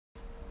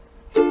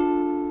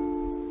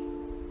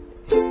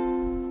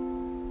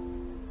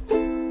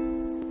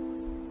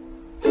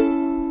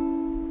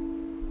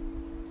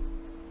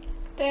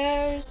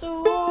There's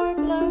a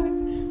warbler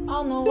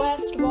on the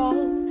west wall,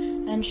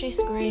 and she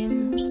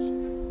screams.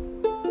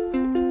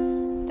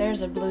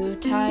 There's a blue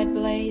tide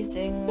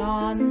blazing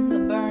on the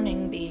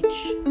burning beach.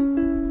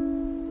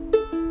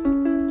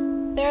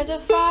 There's a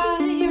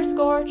fire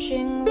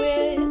scorching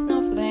with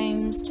no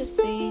flames to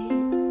see,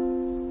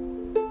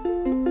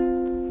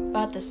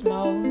 but the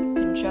smoke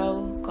can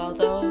choke all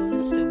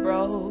those who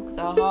broke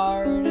the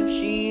heart of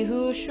she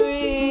who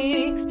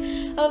shrieks.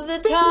 Of the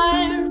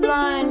tyrant's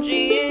line,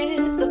 she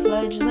is the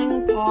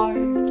fledgling part.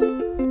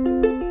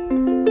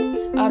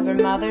 Of her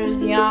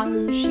mother's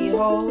young, she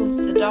holds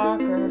the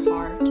darker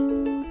heart.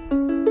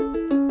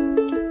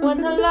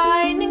 When the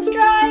lightning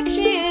strikes,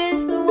 she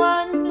is the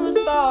one who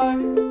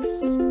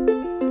sparks,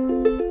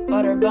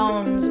 but her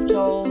bones have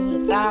told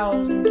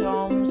 1,000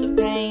 tomes of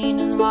pain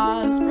and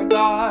lost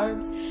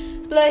regard.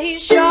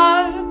 Blaze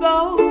sharp,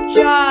 oh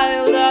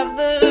child of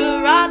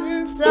the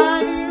rotten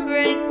sun,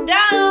 bring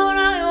down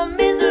all your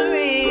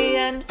misery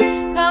and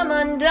come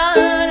undone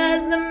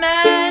as the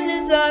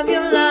madness of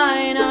your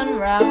line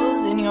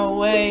unravels in your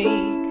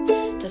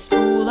wake. To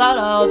spool out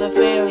all the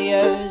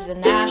failures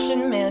and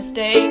ashen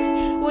mistakes,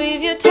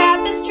 weave your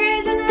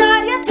tapestries and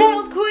write your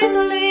tales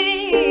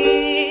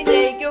quickly.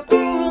 Take your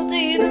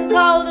cruelties and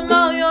call them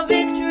all your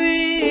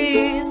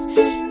victories.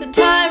 The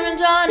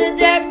tyrant on a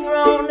dead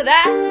throne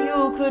that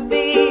you could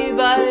be,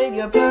 but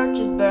your perch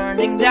is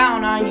burning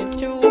down. Are you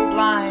too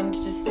blind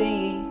to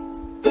see?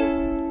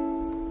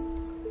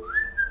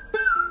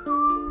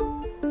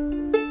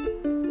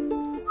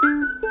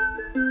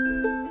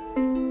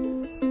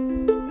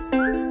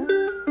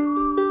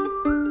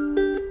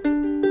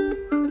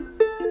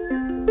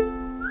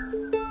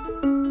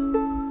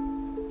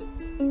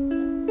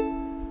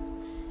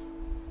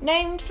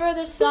 Named for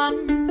the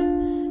son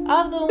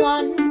of the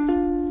one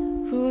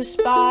who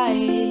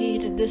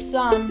spied the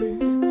sun,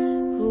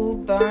 who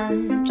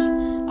burned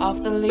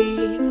off the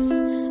leaves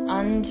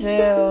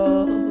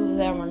until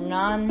there were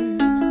none.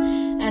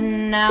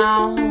 And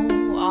now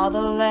all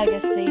the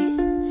legacy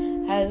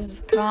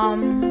has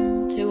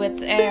come to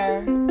its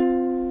heir,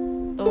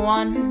 the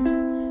one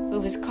who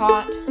was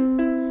caught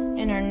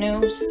in her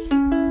noose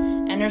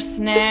and her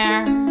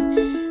snare.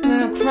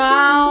 The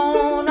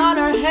crown on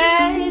her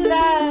head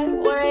that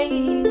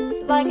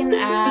weighs like an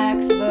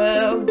axe,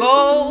 the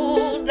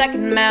gold that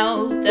can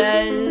melt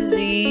as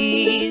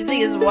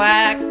easy as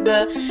wax,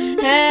 the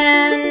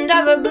hand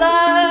of her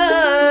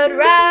blood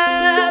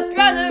wrapped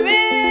round her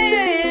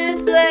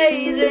wrist,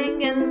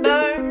 blazing and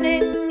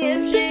burning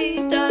if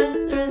she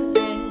does resist.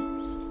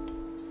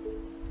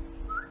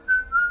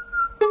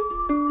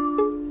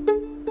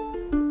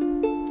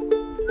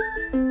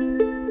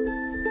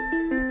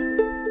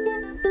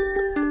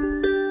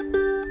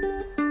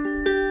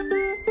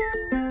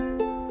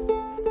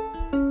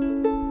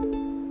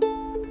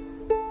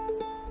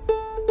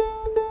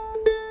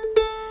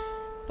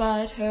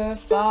 But her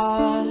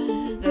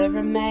father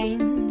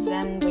remains,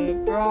 and her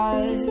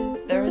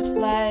brother is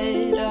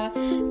fled,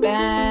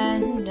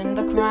 abandoned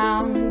the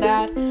crown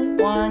that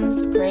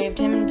once craved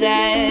him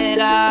dead,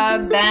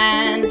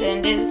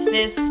 abandoned his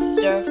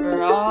sister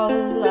for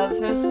all of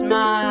her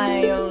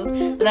smiles,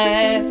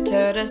 left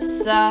her to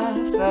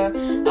suffer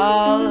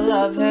all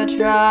of her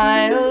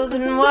trials.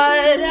 And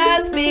what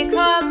has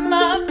become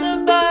of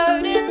the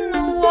bird in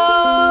the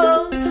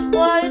walls?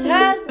 What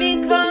has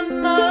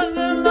become of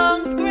her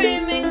long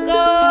screaming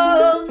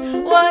calls?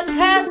 What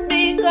has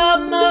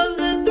become of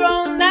the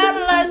throne that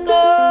lies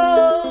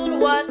gold?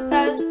 What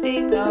has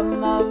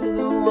become of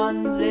the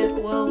ones it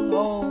will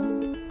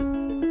hold?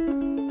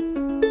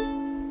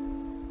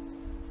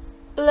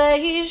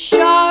 Blaze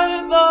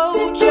sharp,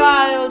 oh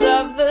child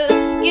of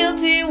the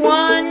guilty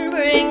one,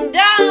 bring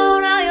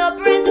down all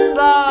your prison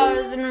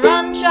bars and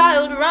run,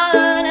 child,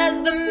 run,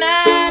 as the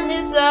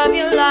madness of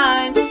your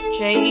line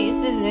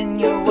chases in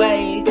your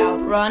wake.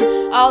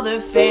 Outrun all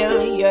their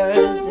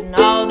failures and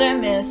all their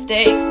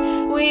mistakes.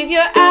 Weave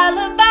your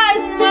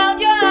alibis and weld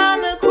your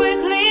armor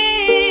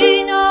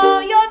quickly. Know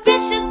your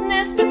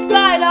viciousness, but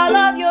slide all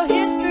of your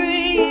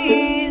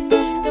histories.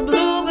 The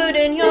bluebird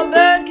in your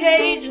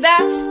birdcage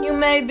that you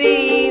may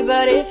be,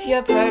 but if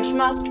your perch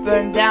must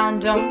burn down,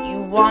 don't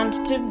you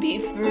want to be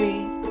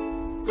free?